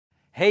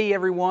Hey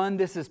everyone,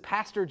 this is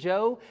Pastor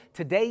Joe.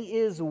 Today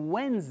is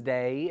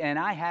Wednesday and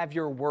I have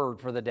your word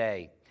for the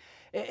day.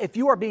 If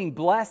you are being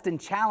blessed and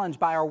challenged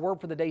by our Word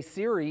for the Day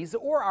series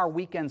or our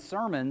weekend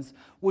sermons,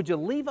 would you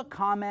leave a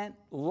comment,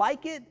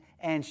 like it,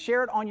 and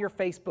share it on your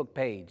Facebook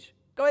page?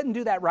 Go ahead and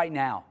do that right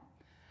now.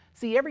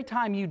 See, every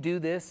time you do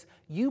this,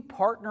 you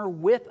partner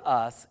with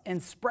us in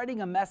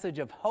spreading a message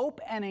of hope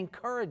and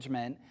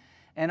encouragement,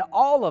 and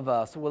all of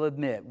us will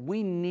admit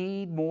we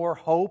need more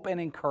hope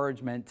and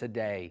encouragement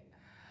today.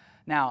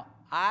 Now,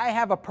 I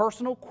have a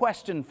personal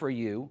question for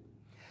you.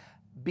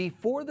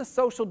 Before the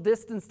social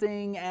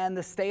distancing and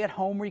the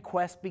stay-at-home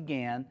request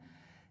began,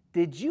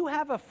 did you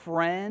have a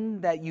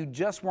friend that you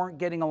just weren't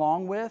getting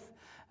along with?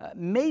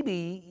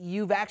 Maybe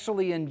you've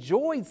actually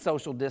enjoyed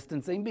social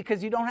distancing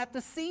because you don't have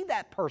to see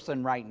that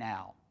person right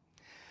now.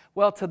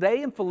 Well,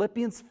 today in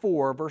Philippians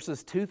 4,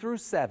 verses 2 through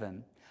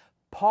 7,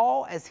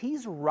 Paul, as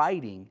he's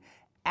writing,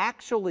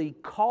 actually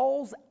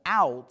calls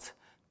out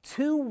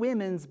two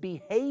women's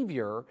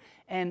behavior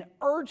and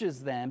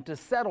urges them to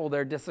settle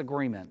their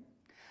disagreement.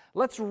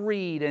 Let's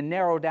read and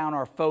narrow down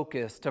our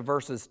focus to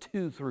verses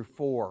 2 through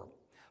 4.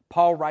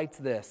 Paul writes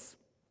this: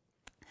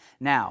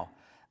 "Now,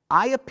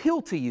 I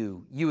appeal to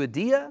you,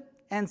 Euodia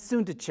and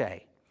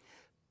Syntyche,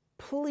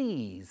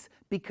 please,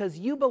 because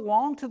you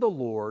belong to the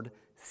Lord,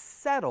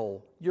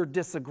 settle your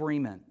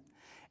disagreement.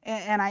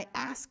 And I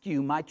ask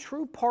you, my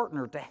true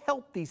partner, to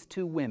help these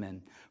two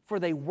women, for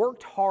they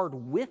worked hard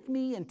with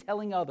me in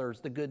telling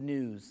others the good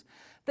news.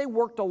 They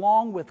worked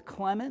along with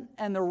Clement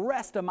and the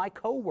rest of my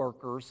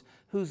co-workers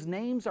whose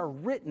names are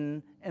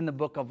written in the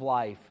book of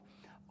life.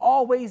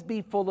 Always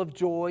be full of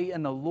joy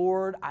in the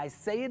Lord. I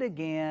say it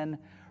again,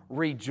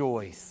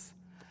 rejoice."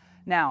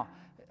 Now,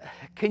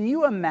 can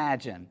you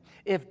imagine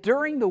if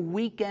during the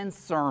weekend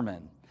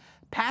sermon,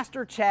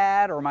 Pastor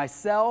Chad or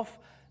myself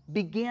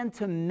began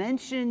to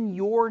mention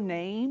your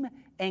name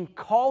and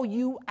call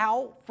you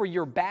out for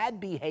your bad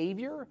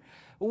behavior?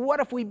 What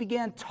if we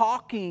began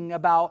talking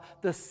about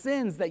the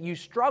sins that you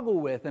struggle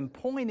with and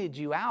pointed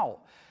you out?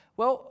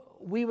 Well,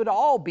 we would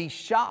all be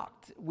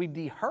shocked. We'd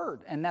be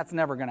hurt, and that's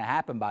never going to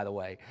happen, by the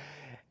way.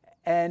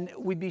 And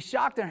we'd be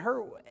shocked and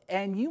hurt,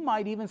 and you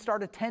might even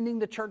start attending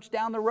the church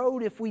down the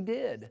road if we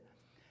did.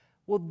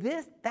 Well,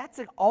 that's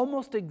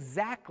almost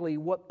exactly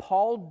what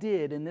Paul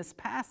did in this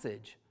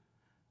passage.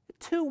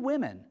 Two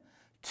women,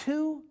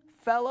 two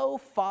fellow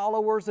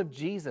followers of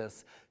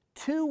Jesus,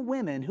 two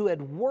women who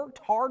had worked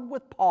hard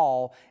with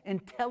Paul in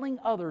telling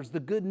others the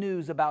good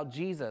news about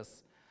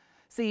Jesus.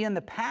 See, in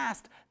the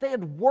past, they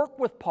had worked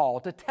with Paul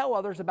to tell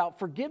others about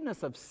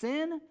forgiveness of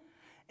sin,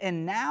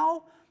 and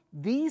now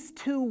these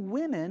two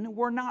women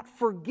were not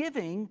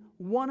forgiving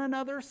one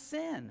another's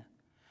sin.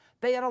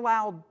 They had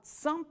allowed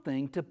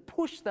something to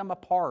push them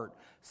apart,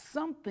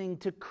 something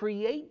to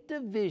create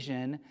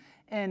division,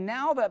 and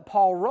now that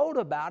Paul wrote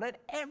about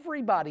it,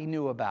 everybody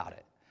knew about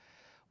it.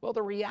 Well,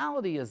 the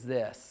reality is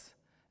this: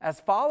 as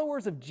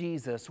followers of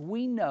Jesus,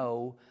 we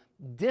know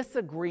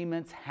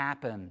disagreements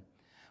happen.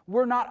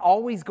 We're not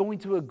always going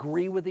to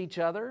agree with each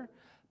other,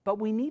 but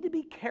we need to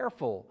be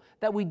careful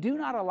that we do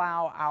not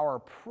allow our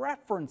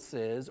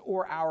preferences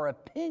or our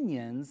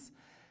opinions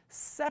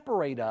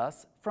separate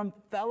us from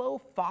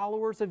fellow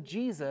followers of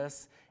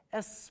Jesus,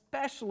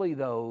 especially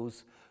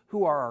those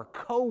who are our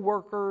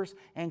co-workers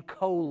and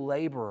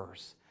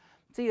co-laborers.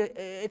 See,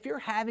 if you're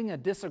having a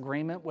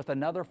disagreement with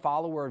another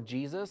follower of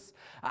Jesus,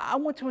 I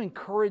want to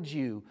encourage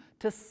you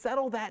to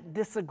settle that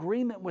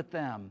disagreement with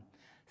them.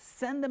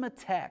 Send them a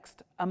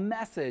text, a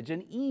message,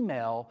 an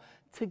email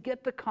to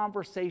get the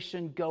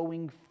conversation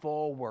going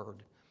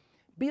forward.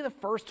 Be the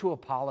first to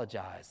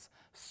apologize.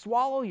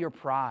 Swallow your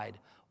pride.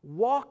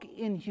 Walk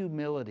in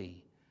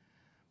humility.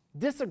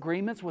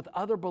 Disagreements with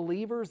other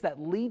believers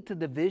that lead to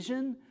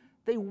division,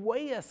 they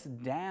weigh us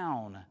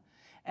down.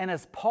 And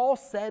as Paul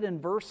said in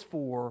verse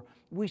 4,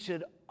 we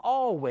should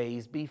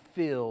always be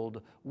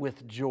filled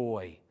with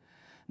joy.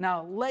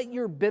 Now, let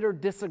your bitter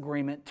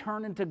disagreement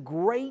turn into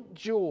great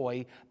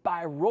joy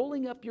by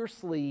rolling up your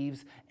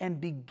sleeves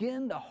and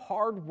begin the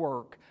hard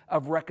work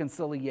of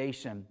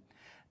reconciliation.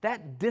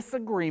 That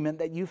disagreement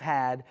that you've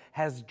had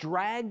has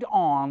dragged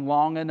on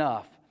long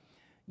enough.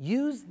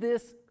 Use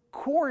this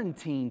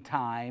quarantine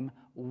time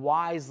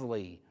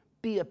wisely.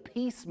 Be a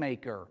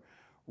peacemaker.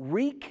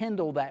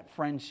 Rekindle that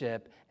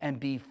friendship and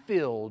be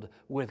filled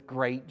with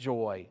great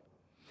joy.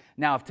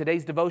 Now, if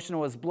today's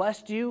devotional has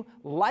blessed you,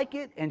 like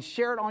it and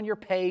share it on your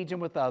page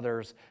and with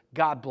others.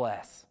 God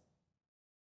bless.